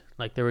fucked.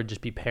 Like there would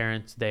just be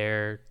parents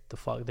there.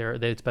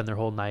 They'd spend their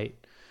whole night,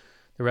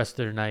 the rest of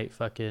their night,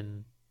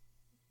 fucking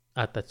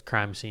at the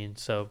crime scene.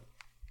 So,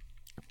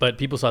 but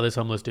people saw this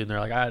homeless dude and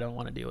they're like, I don't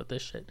want to deal with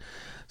this shit.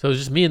 So it was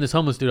just me and this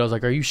homeless dude. I was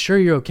like, are you sure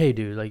you're okay,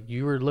 dude? Like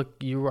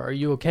are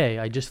you okay?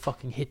 I just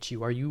fucking hit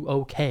you. Are you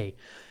okay?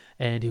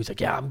 And he was like,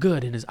 yeah, I'm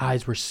good. And his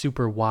eyes were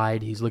super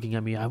wide. He's looking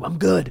at me. I'm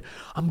good.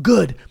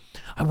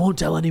 I won't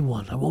tell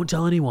anyone. And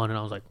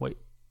I was like, wait.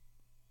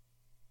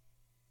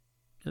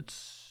 You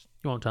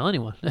won't tell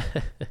anyone.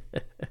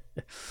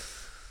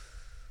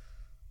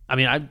 I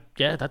mean,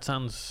 that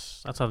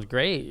sounds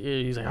great.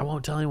 He's like, I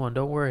won't tell anyone.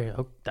 Don't worry.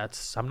 Oh,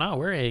 I'm not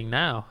worrying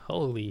now.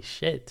 Holy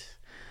shit.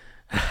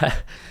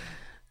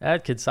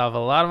 That could solve a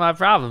lot of my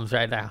problems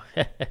right now.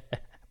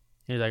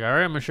 He's like, all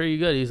right, I'm going to show you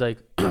good. He's like,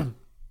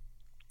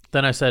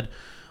 then I said,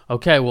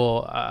 okay,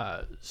 well,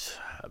 I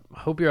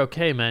hope you're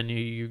okay, man.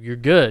 You're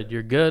good.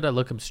 You're good. I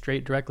look him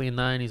straight directly in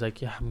the eye, and he's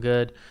like, yeah, I'm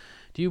good.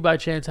 Do you by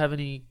chance have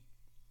any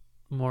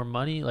more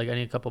money? Like, I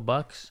need a couple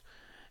bucks.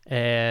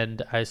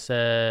 And I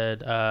said,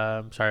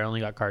 sorry, I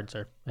only got cards,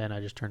 sir. And I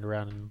just turned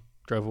around and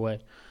drove away.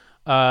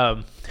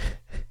 Yeah,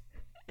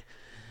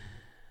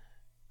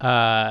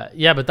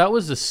 but that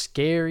was a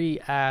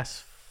scary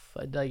ass.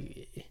 Like,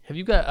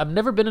 I've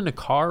never been in a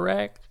car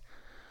wreck.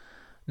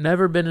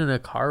 Never been in a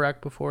car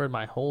wreck before in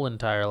my whole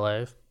entire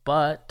life,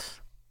 but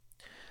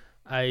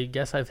I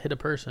guess I've hit a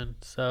person.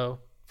 So,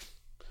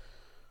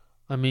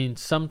 I mean,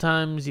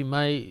 sometimes you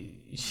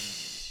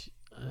might.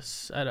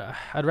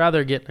 I'd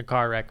rather get in a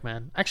car wreck,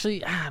 man.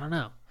 Actually, I don't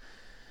know.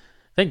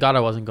 Thank God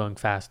I wasn't going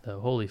fast though.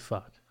 Holy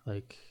fuck!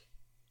 Like,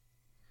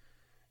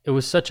 it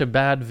was such a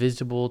bad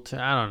visible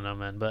to, I don't know,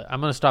 man, but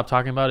I'm going to stop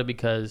talking about it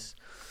because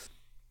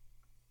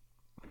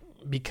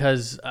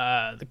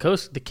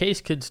the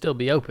case could still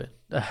be open.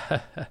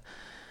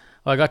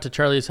 Well, I got to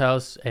Charlie's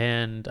house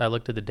and I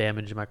looked at the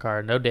damage in my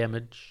car. No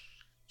damage.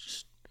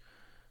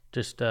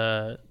 Just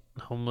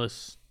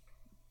homeless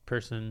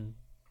person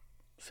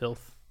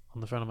filth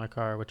on the front of my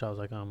car, which I was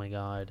like, oh my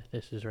God,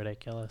 this is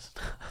ridiculous.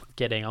 I'm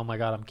kidding. Oh my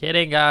God, I'm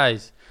kidding,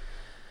 guys.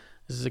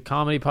 This is a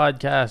comedy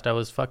podcast. I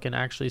was fucking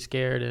actually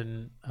scared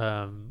and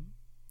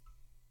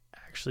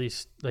actually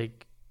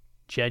like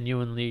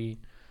genuinely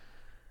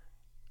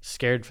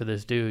scared for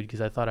this dude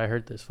because I thought I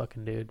hurt this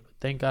fucking dude. But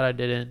thank God I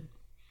didn't.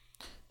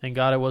 Thank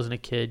God I wasn't a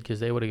kid because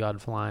they would have gone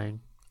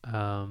flying.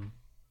 I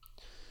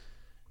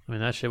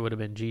mean, that shit would have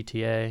been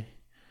GTA.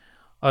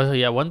 Oh,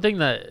 yeah, one thing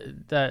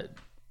that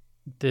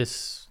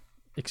this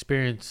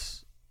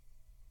experience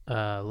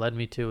led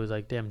me to was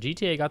like, damn,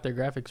 GTA got their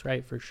graphics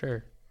right for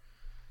sure.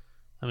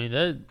 I mean,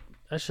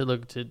 that should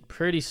look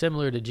pretty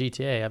similar to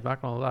GTA. I'm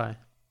not gonna lie.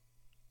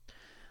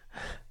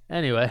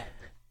 Anyway,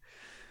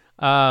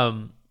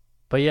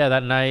 but yeah,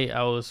 that night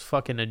I was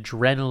fucking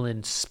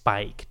adrenaline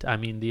spiked. I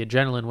mean, the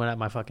adrenaline went out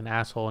my fucking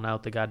asshole and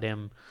out the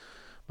goddamn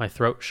my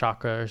throat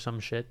chakra or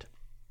some shit.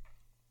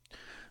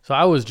 So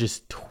I was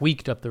just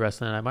tweaked up the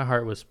rest of the night. My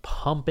heart was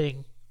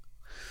pumping.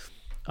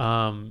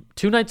 2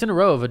 nights in a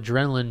row of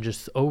adrenaline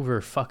just over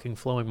fucking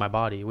flowing my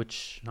body,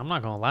 which I'm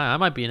not gonna lie, I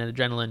might be an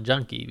adrenaline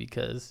junkie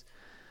because,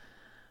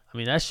 I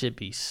mean, that shit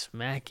be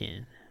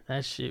smacking.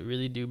 That shit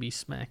really do be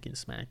smacking.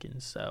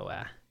 So,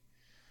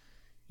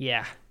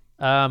 yeah.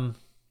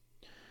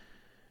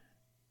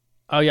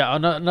 Oh yeah,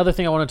 another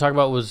thing I want to talk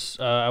about was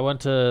I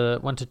went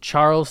to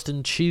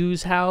Charleston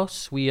Chew's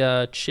house. We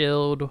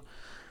chilled,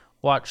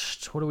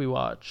 watched. What did we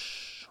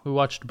watch? We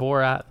watched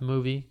Borat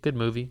movie. Good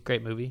movie,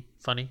 great movie,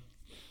 funny.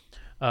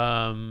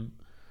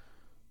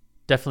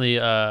 Definitely.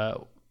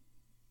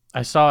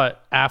 I saw it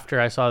after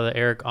I saw the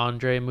Eric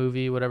Andre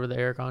movie, whatever the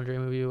Eric Andre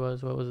movie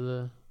was. What was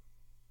the?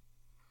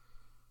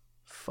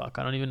 Fuck,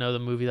 I don't even know the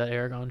movie that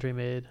Eric Andre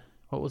made.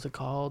 What was it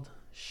called?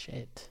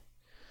 Shit.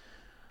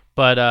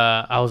 But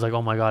I was like,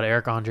 oh my God,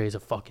 Eric Andre is a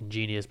fucking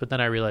genius. But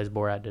then I realized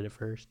Borat did it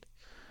first.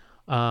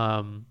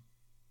 But,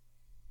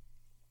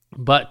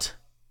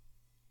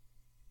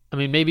 I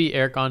mean, maybe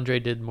Eric Andre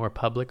did more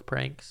public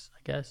pranks, I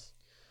guess.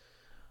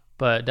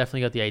 But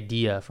definitely got the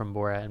idea from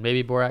Borat. And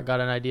maybe Borat got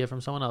an idea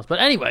from someone else. But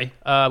anyway,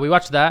 we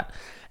watched that.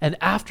 And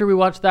after we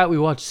watched that, we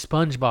watched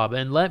SpongeBob.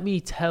 And let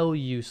me tell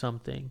you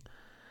something.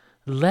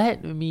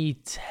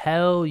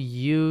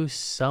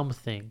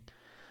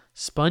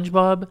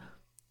 SpongeBob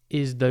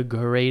is the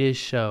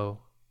greatest show.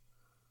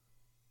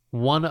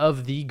 One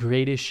of the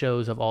greatest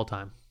shows of all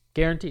time.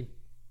 Guaranteed.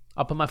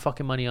 I'll put my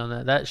fucking money on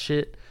that. That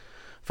shit.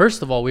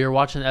 First of all, we were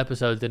watching the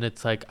episodes and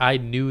it's like I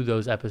knew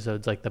those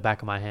episodes like the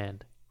back of my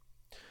hand.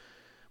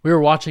 We were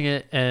watching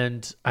it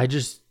and I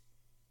just,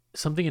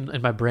 something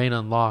in my brain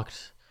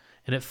unlocked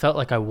and it felt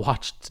like I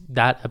watched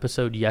that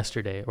episode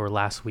yesterday or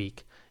last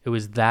week. It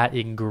was that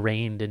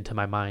ingrained into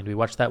my mind. We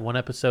watched that one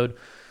episode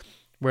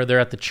where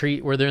they're in the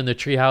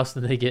treehouse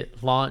and they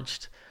get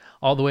launched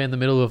all the way in the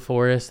middle of a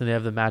forest and they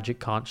have the magic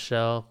conch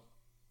shell.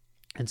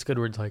 And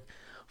Squidward's like,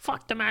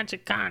 fuck the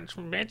magic conch,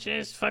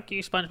 bitches. Fuck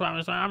you,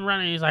 SpongeBob. I'm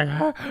running. He's like,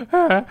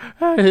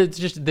 it's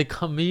just the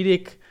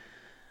comedic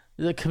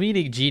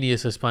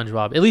genius of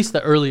SpongeBob. At least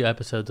the early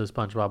episodes of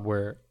SpongeBob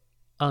were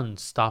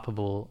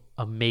unstoppable,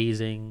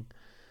 amazing,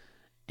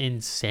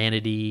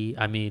 insanity.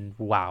 I mean,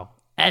 wow.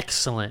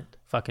 Excellent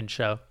fucking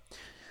show.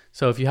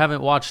 So if you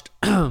haven't watched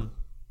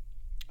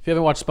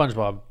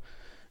SpongeBob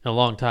in a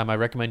long time, I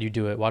recommend you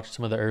do it. Watch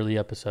some of the early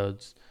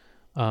episodes.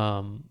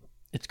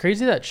 It's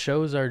crazy that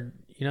shows are,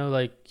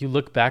 like you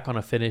look back on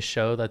a finished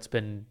show that's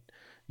been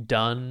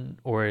done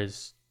or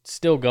is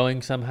still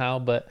going somehow,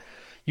 but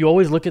you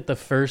always look at the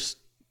first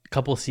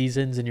couple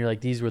seasons and you're like,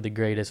 these were the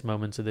greatest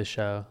moments of this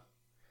show,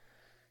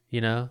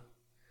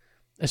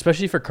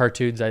 especially for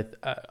cartoons. I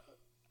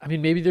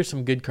mean, maybe there's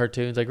some good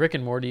cartoons, like Rick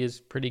and Morty is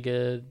pretty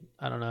good.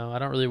 I don't know. I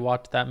don't really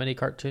watch that many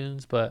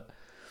cartoons, but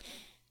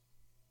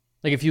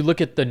like if you look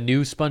at the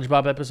new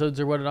SpongeBob episodes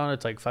or whatnot,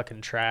 it's like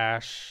fucking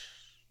trash.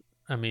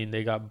 I mean,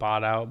 they got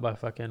bought out by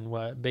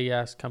fucking big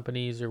ass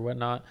companies or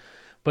whatnot.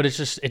 But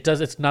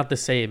it's not the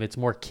same. It's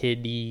more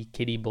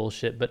kiddie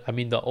bullshit. But I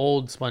mean, the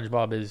old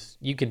SpongeBob is,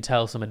 you can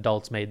tell some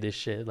adults made this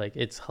shit. Like,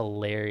 it's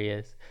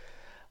hilarious.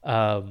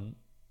 And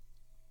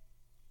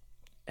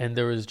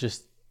there was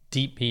just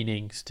deep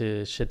meanings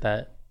to shit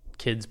that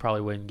kids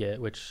probably wouldn't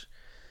get, which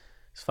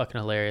is fucking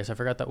hilarious. I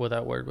forgot what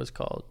that word was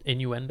called.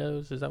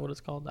 Innuendos? Is that what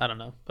it's called? I don't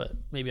know, but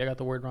maybe I got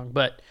the word wrong.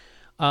 But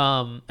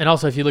and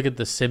also if you look at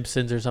The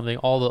Simpsons or something,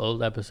 all the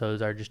old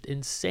episodes are just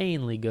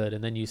insanely good.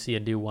 And then you see a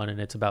new one and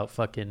it's about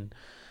fucking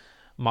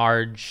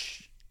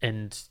Marge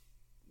and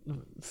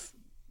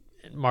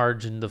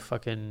the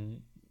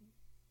fucking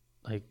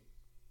like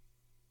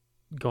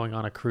going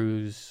on a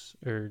cruise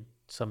or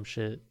some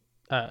shit.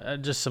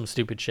 Just some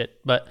stupid shit.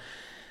 But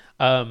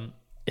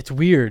it's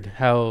weird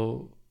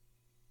how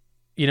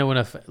you know, when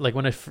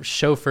a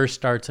show first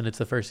starts and it's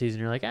the first season,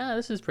 you're like,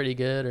 this is pretty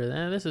good,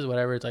 or this is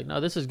whatever. It's like, no,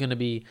 this is going to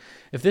be,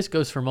 if this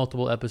goes for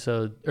multiple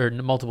episodes or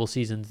multiple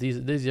seasons, these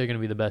are going to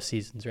be the best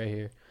seasons right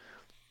here.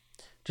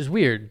 Just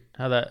weird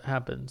how that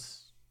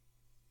happens.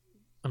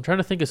 I'm trying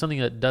to think of something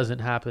that doesn't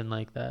happen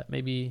like that.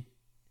 Maybe,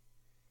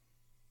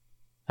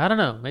 I don't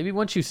know. Maybe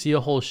once you see a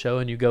whole show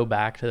and you go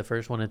back to the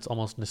first one, it's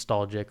almost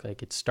nostalgic.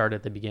 Like it started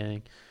at the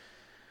beginning.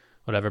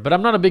 Whatever. But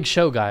I'm not a big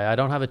show guy. I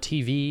don't have a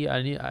TV.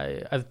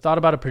 I've thought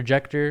about a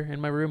projector in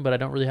my room, but I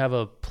don't really have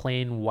a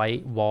plain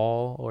white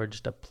wall or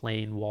just a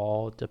plain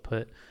wall to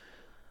put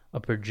a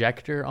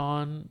projector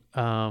on,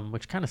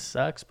 which kind of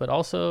sucks, but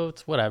also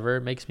it's whatever.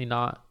 It makes me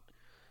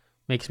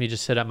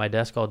just sit at my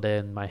desk all day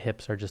and my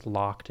hips are just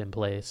locked in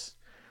place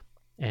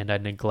and I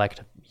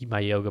neglect my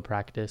yoga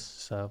practice.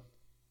 So,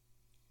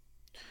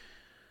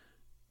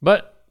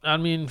 but I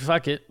mean,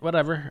 fuck it,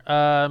 whatever.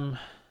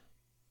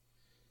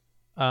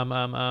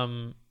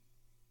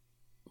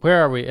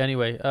 Where are we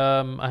anyway?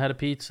 I had a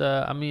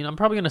pizza. I mean, I'm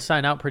probably going to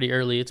sign out pretty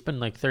early. It's been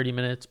like 30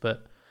 minutes,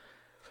 but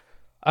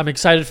I'm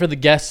excited for the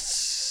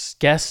guests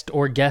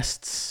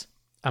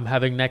I'm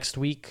having next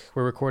week.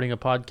 We're recording a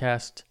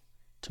podcast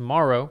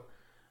tomorrow.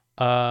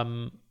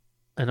 And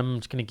I'm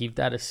just going to keep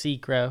that a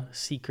secreto.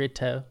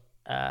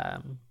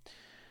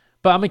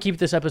 But I'm going to keep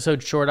this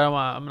episode short. I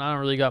don't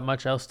really got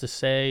much else to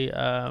say.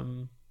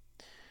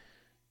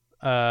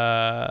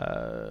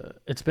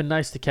 It's been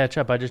nice to catch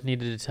up. I just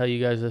needed to tell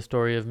you guys the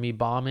story of me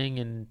bombing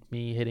and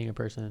me hitting a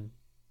person.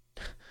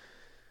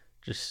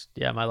 Just,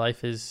 yeah, my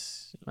life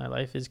is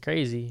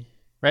crazy.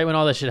 Right when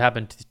all this shit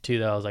happened too,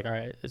 though, I was like, all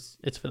right,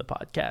 it's for the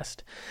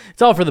podcast.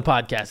 It's all for the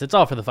podcast. It's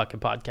all for the fucking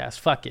podcast.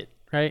 Fuck it,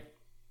 right?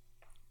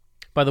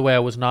 By the way, I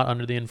was not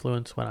under the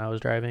influence when I was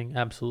driving.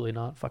 Absolutely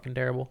not. Fucking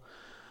terrible.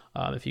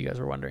 If you guys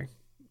were wondering.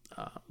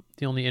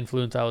 The only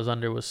influence I was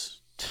under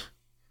was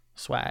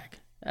swag.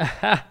 All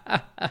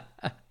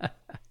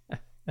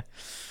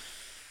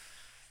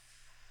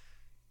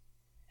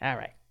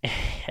right.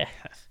 Well,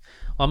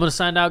 I'm going to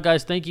sign out,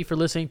 guys. Thank you for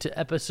listening to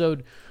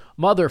episode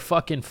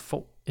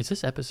motherfucking Is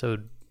this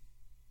episode?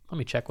 Let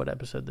me check what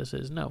episode this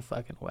is. No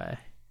fucking way.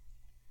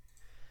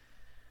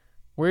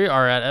 We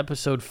are at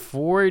episode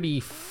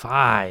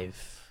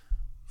 45.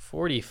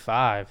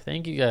 45.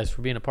 Thank you guys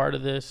for being a part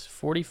of this.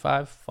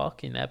 45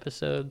 fucking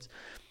episodes.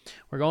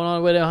 We're going on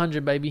the way to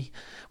 100, baby.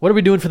 What are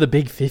we doing for the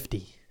big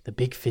 50? The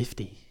big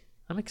 50.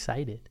 I'm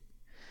excited.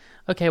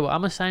 Okay, well,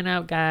 I'm going to sign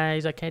out,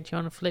 guys. I'll catch you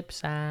on the flip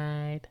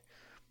side.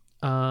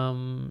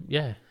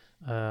 Yeah.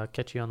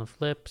 Catch you on the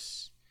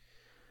flips.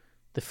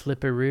 The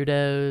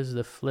flipperudos,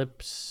 the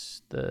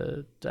flips,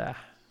 I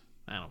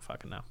don't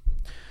fucking know.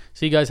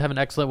 So you guys have an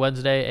excellent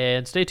Wednesday,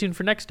 and stay tuned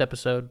for next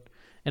episode.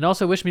 And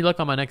also wish me luck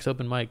on my next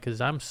open mic,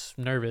 because I'm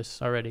nervous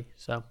already.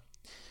 So,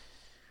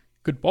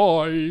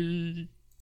 goodbye.